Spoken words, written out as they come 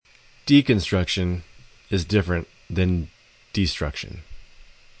Deconstruction is different than destruction.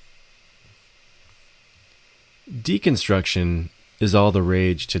 Deconstruction is all the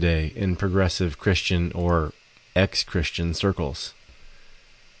rage today in progressive Christian or ex-Christian circles.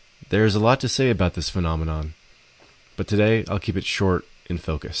 There's a lot to say about this phenomenon, but today I'll keep it short and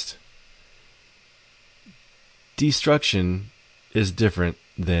focused. Destruction is different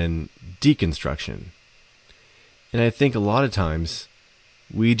than deconstruction. And I think a lot of times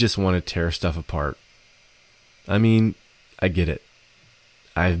we just want to tear stuff apart. I mean, I get it.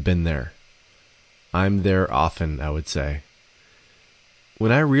 I've been there. I'm there often, I would say.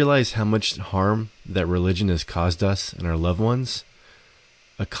 When I realize how much harm that religion has caused us and our loved ones,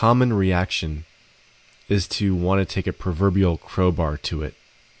 a common reaction is to want to take a proverbial crowbar to it.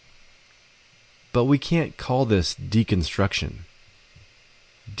 But we can't call this deconstruction.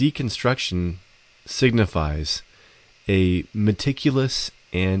 Deconstruction signifies a meticulous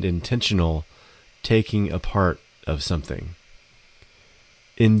and intentional taking apart of something.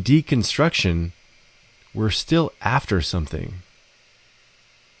 In deconstruction, we're still after something.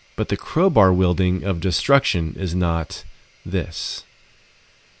 But the crowbar wielding of destruction is not this.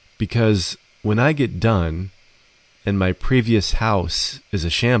 Because when I get done and my previous house is a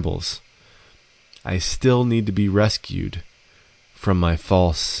shambles, I still need to be rescued from my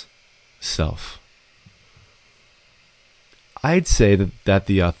false self. I'd say that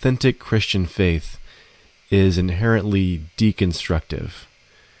the authentic Christian faith is inherently deconstructive.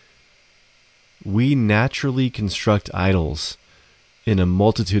 We naturally construct idols in a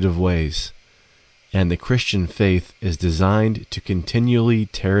multitude of ways, and the Christian faith is designed to continually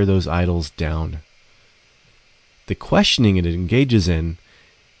tear those idols down. The questioning it engages in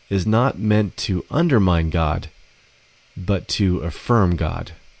is not meant to undermine God, but to affirm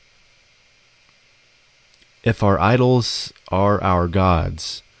God. If our idols are our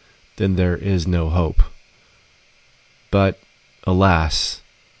gods, then there is no hope. But, alas,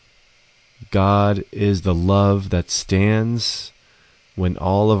 God is the love that stands when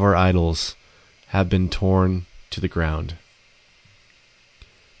all of our idols have been torn to the ground.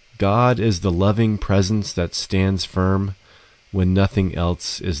 God is the loving presence that stands firm when nothing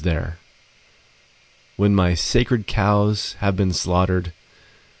else is there. When my sacred cows have been slaughtered,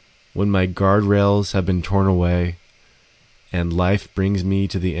 when my guardrails have been torn away, and life brings me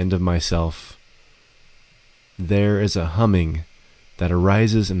to the end of myself, there is a humming that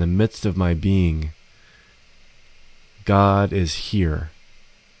arises in the midst of my being. God is here.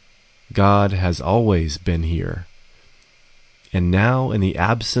 God has always been here. And now, in the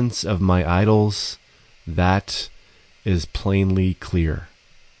absence of my idols, that is plainly clear.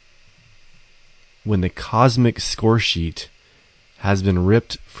 When the cosmic score sheet has been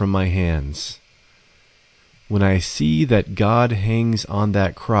ripped from my hands, when I see that God hangs on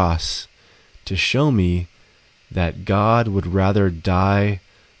that cross to show me that God would rather die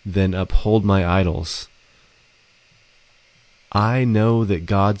than uphold my idols, I know that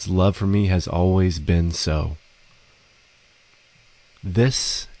God's love for me has always been so.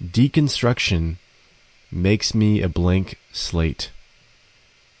 This deconstruction makes me a blank slate,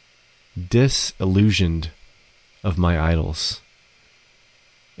 disillusioned of my idols,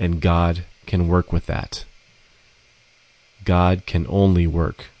 and God can work with that. God can only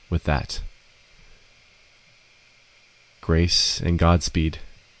work with that. Grace and Godspeed.